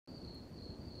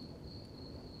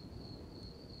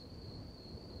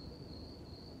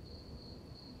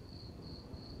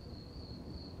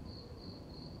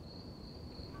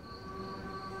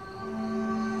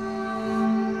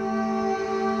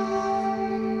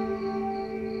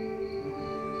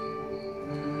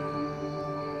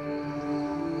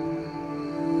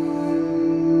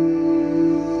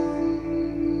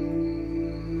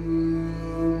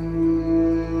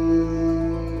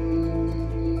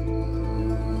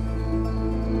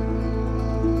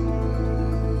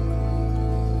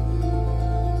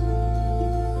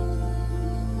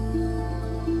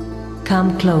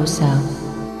Come closer.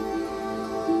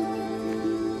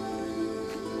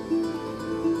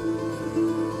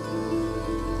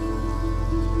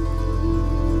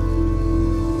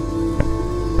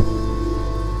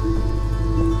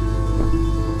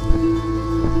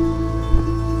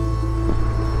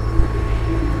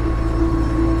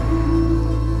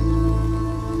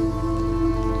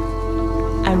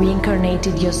 I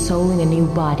reincarnated your soul in a new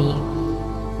body.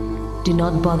 Do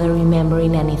not bother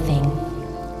remembering anything.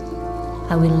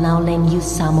 I will now lend you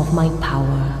some of my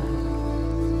power.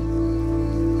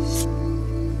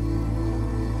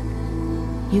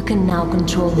 You can now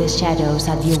control the shadows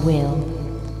at your will.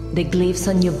 The glyphs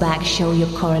on your back show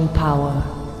your current power.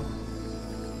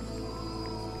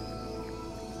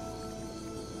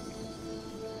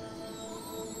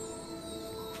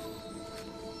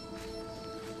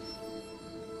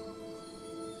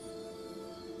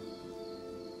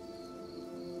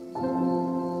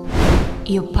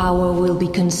 Your power will be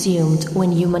consumed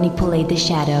when you manipulate the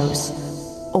shadows,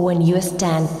 or when you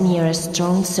stand near a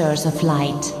strong source of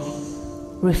light.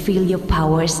 Refill your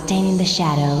power staying in the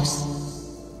shadows.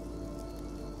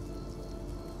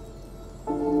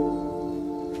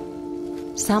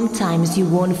 Sometimes you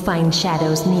won't find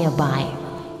shadows nearby.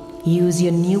 Use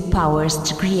your new powers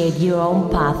to create your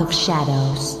own path of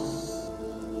shadows.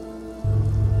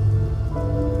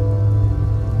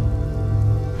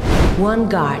 One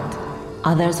guard.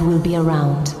 Others will be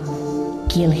around.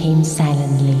 Kill him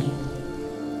silently.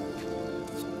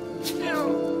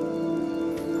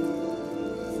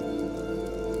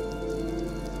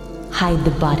 Hide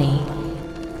the body.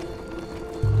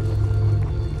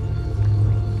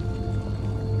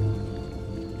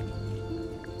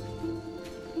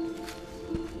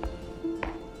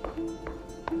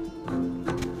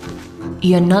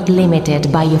 You're not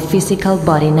limited by your physical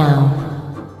body now.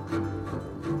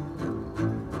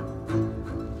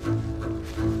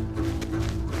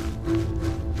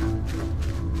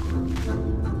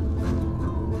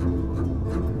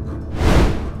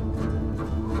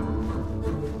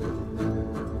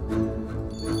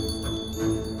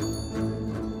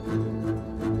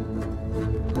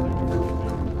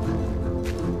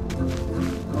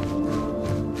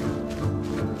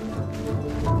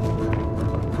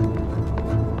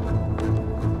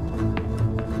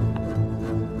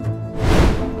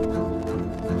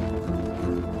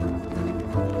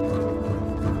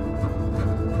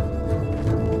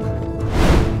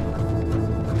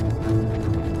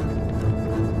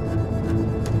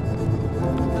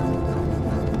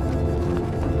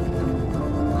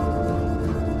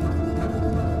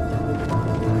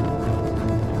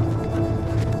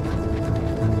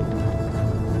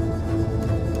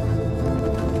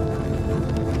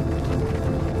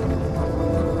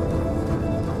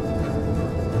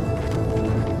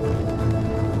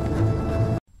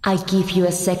 I give you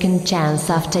a second chance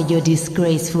after your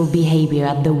disgraceful behavior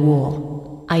at the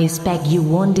wall. I expect you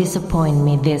won't disappoint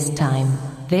me this time.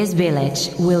 This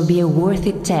village will be a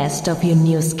worthy test of your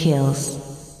new skills.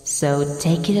 So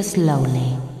take it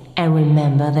slowly and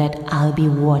remember that I'll be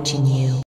watching you.